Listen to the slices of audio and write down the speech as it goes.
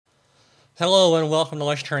Hello and welcome to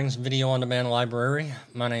Lecturing's Video On Demand Library.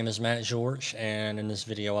 My name is Matt George, and in this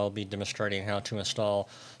video I'll be demonstrating how to install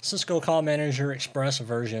Cisco Call Manager Express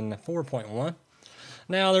version 4.1.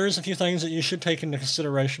 Now there is a few things that you should take into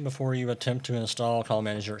consideration before you attempt to install Call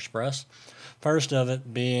Manager Express. First of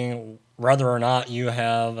it being whether or not you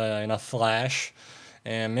have enough flash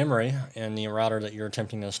and memory in the router that you're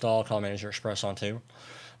attempting to install Call Manager Express onto.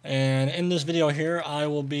 And in this video here, I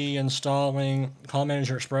will be installing Call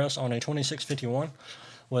Manager Express on a 2651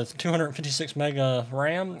 with 256 mega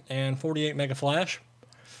RAM and 48 mega flash.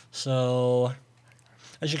 So,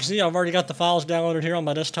 as you can see, I've already got the files downloaded here on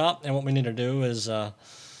my desktop, and what we need to do is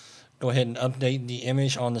go ahead and update the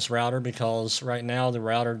image on this router, because right now the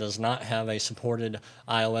router does not have a supported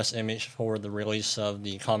iOS image for the release of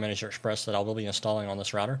the Call Manager Express that I will be installing on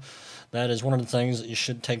this router. That is one of the things that you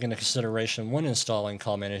should take into consideration when installing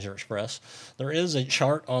Call Manager Express. There is a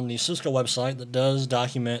chart on the Cisco website that does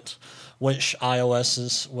document which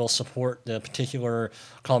iOSs will support the particular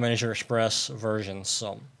Call Manager Express versions.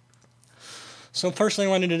 So first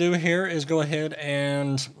thing I need to do here is go ahead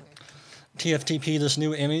and TFTP this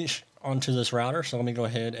new image onto this router. So let me go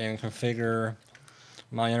ahead and configure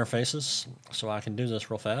my interfaces so I can do this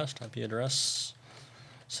real fast. IP address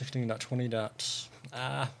 16.20.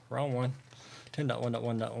 Wrong one.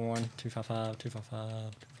 10.1.1.1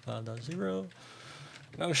 255.255.255.0.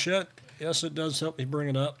 No shit. Yes, it does help me bring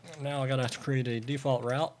it up. Now I gotta have to create a default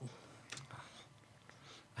route.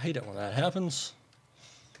 I hate it when that happens.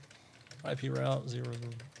 IP route 0.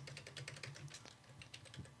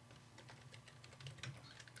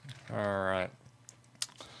 Alright,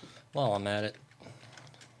 while I'm at it,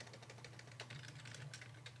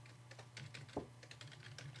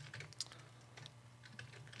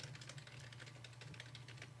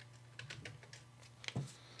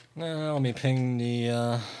 now let me ping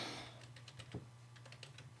the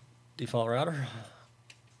default router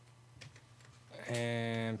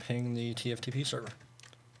and ping the TFTP server.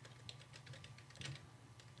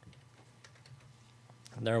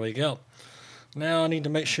 There we go. Now I need to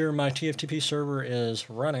make sure my TFTP server is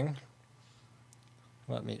running.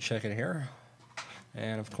 Let me check it here.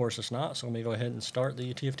 And of course it's not, so let me go ahead and start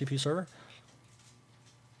the TFTP server.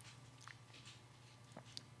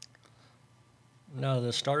 Now that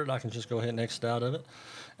it's started, I can just go ahead and exit out of it.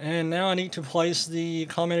 And now I need to place the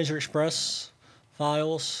Call Manager Express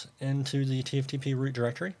files into the TFTP root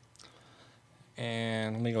directory.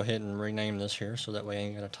 And let me go ahead and rename this here so that way I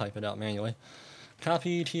ain't going to type it out manually.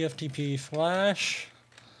 Copy TFTP flash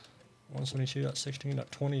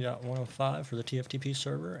 172.16.20.105 for the TFTP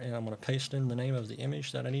server, and I'm going to paste in the name of the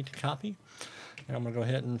image that I need to copy. And I'm going to go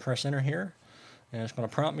ahead and press enter here, and it's going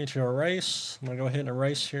to prompt me to erase. I'm going to go ahead and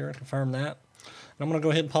erase here and confirm that. And I'm going to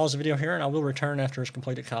go ahead and pause the video here, and I will return after it's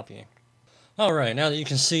completed copying. Alright, now that you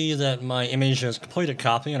can see that my image has completed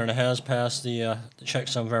copy and it has passed the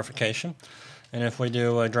checksum verification, and if we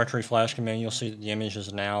do a directory flash command, you'll see that the image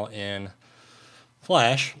is now in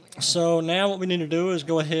Flash. So now what we need to do is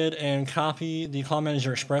go ahead and copy the Call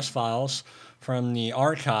Manager Express files from the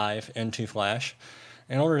archive into Flash.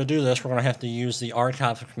 In order to do this, we're going to have to use the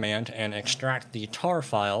archive command and extract the tar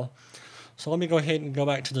file. So let me go ahead and go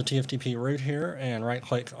back to the TFTP root here and right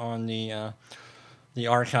click on the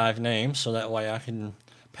archive name so that way I can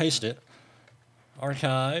paste it.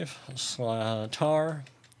 Archive tar/x.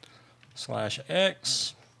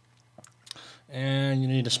 And you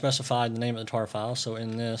need to specify the name of the tar file. So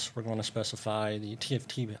in this, we're going to specify the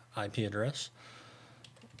TFTP IP address,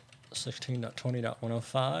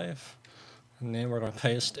 16.20.105. And then we're going to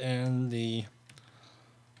paste in the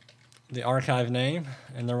archive name,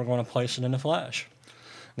 and then we're going to place it into Flash.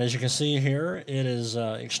 And as you can see here, it is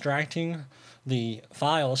extracting the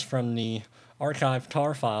files from the archive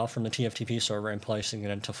tar file from the TFTP server and placing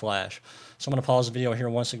it into Flash. So I'm going to pause the video here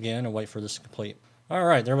once again and wait for this to complete.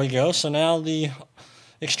 Alright, there we go. So now the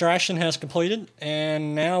extraction has completed,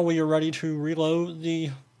 and now we are ready to reload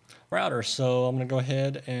the router. So I'm going to go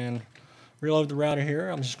ahead and reload the router here.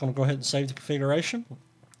 I'm just going to go ahead and save the configuration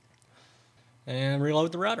and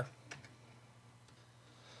reload the router.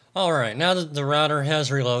 Alright, now that the router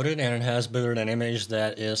has reloaded and it has booted an image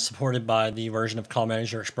that is supported by the version of Call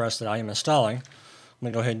Manager Express that I am installing, I'm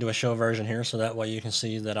going to go ahead and do a show version here so that way you can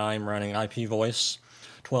see that I'm running IP voice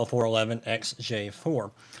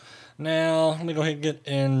 12.4.11xj4. Now, let me go ahead and get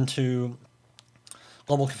into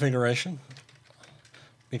global configuration,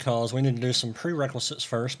 because we need to do some prerequisites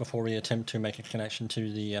first before we attempt to make a connection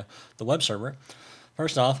to the web server.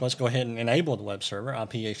 First off, let's go ahead and enable the web server,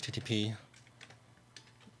 IP HTTP.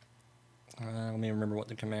 Let me remember what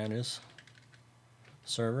the command is.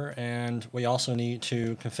 server, and we also need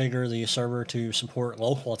to configure the server to support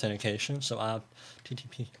local authentication. So I have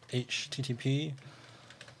HTTP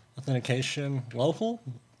authentication local,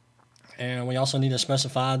 and we also need to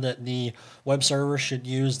specify that the web server should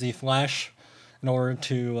use the flash in order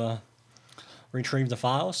to retrieve the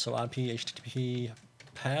files. So IP HTTP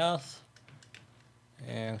path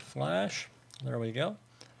and flash. There we go.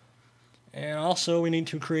 And also we need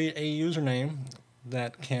to create a username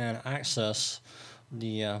that can access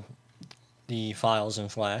the files in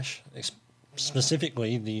Flash,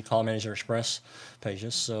 specifically the Call Manager Express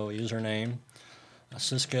pages. So username,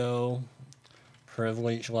 Cisco,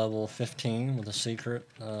 privilege level 15 with a secret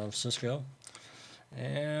of Cisco.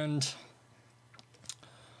 And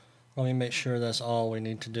let me make sure that's all we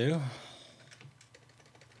need to do.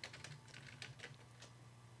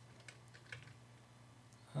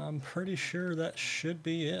 I'm pretty sure that should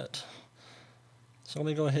be it. So let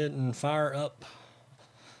me go ahead and fire up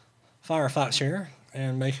Firefox here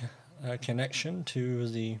and make a connection to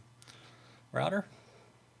the router.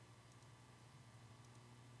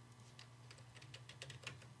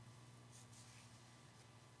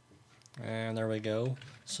 And there we go,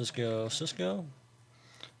 Cisco.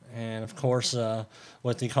 And of course,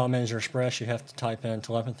 with the Call Manager Express, you have to type in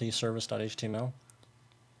telepathyservice.html.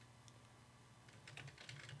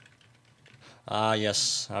 Ah,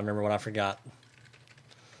 yes, I remember what I forgot.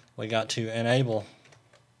 We got to enable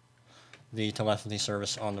the telepathy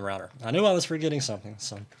service on the router. I knew I was forgetting something,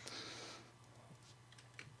 so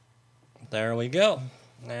there we go.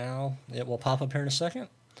 Now it will pop up here in a second.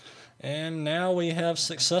 And now we have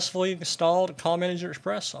successfully installed Call Manager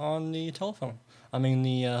Express on the telephone. I mean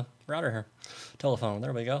the router here. Telephone,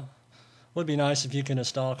 there we go. Would be nice if you can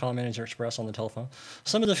install Call Manager Express on the telephone.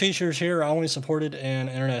 Some of the features here are only supported in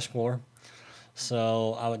Internet Explorer.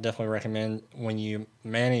 So I would definitely recommend when you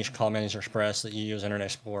manage Call Manager Express that you use Internet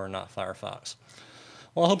Explorer, not Firefox.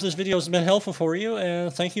 Well, I hope this video has been helpful for you,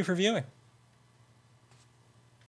 and thank you for viewing.